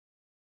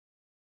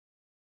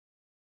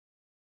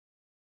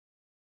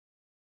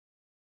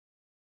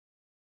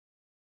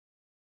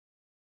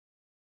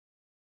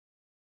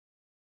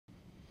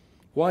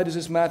Why does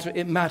this matter?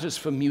 It matters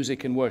for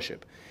music and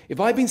worship. If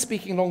I've been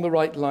speaking along the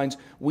right lines,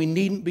 we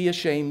needn't be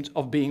ashamed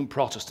of being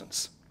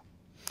Protestants.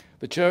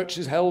 The church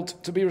is held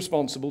to be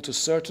responsible to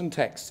certain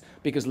texts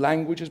because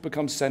language has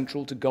become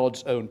central to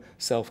God's own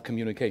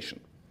self-communication.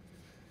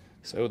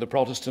 So the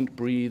Protestant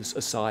breathes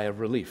a sigh of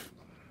relief.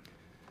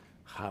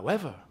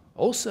 However,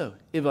 also,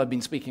 if I've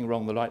been speaking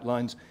along the right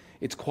lines,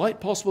 it's quite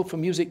possible for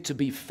music to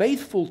be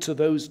faithful to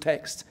those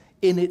texts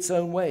in its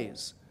own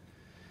ways.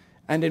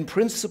 And in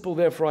principle,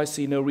 therefore, I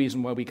see no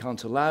reason why we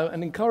can't allow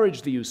and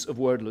encourage the use of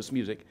wordless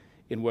music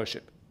in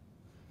worship.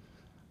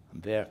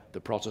 And there,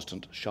 the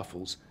Protestant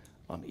shuffles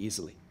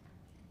uneasily.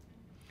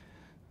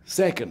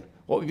 Second,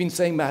 what we've been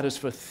saying matters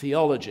for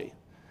theology,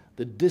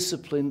 the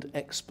disciplined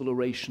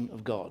exploration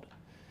of God.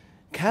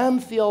 Can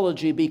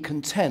theology be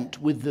content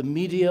with the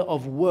media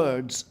of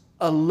words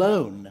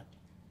alone?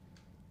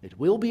 It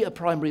will be a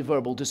primary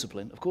verbal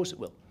discipline, of course it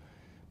will,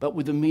 but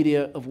with the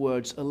media of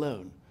words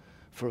alone.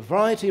 For a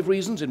variety of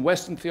reasons, in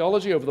Western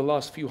theology over the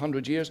last few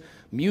hundred years,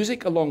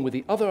 music, along with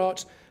the other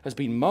arts, has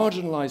been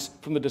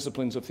marginalized from the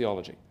disciplines of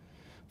theology.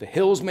 The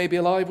hills may be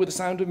alive with the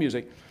sound of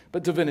music,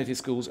 but divinity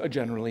schools are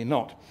generally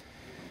not.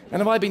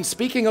 And if I've been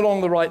speaking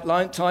along the right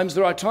times,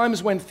 there are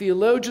times when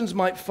theologians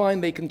might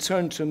find they can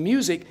turn to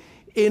music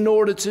in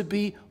order to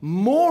be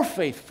more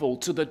faithful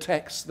to the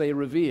texts they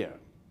revere.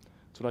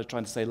 That's what I was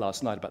trying to say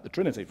last night about the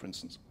Trinity, for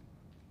instance.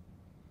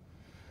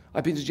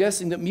 I've been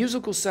suggesting that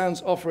musical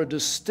sounds offer a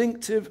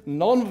distinctive,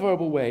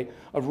 non-verbal way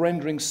of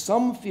rendering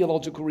some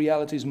theological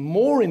realities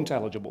more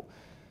intelligible,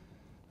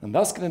 and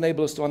thus can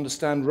enable us to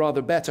understand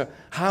rather better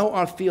how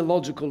our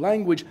theological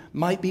language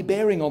might be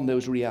bearing on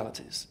those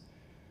realities,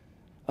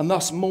 and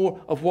thus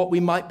more of what we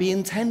might be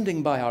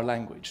intending by our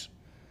language,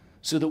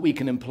 so that we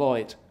can employ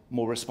it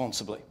more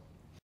responsibly.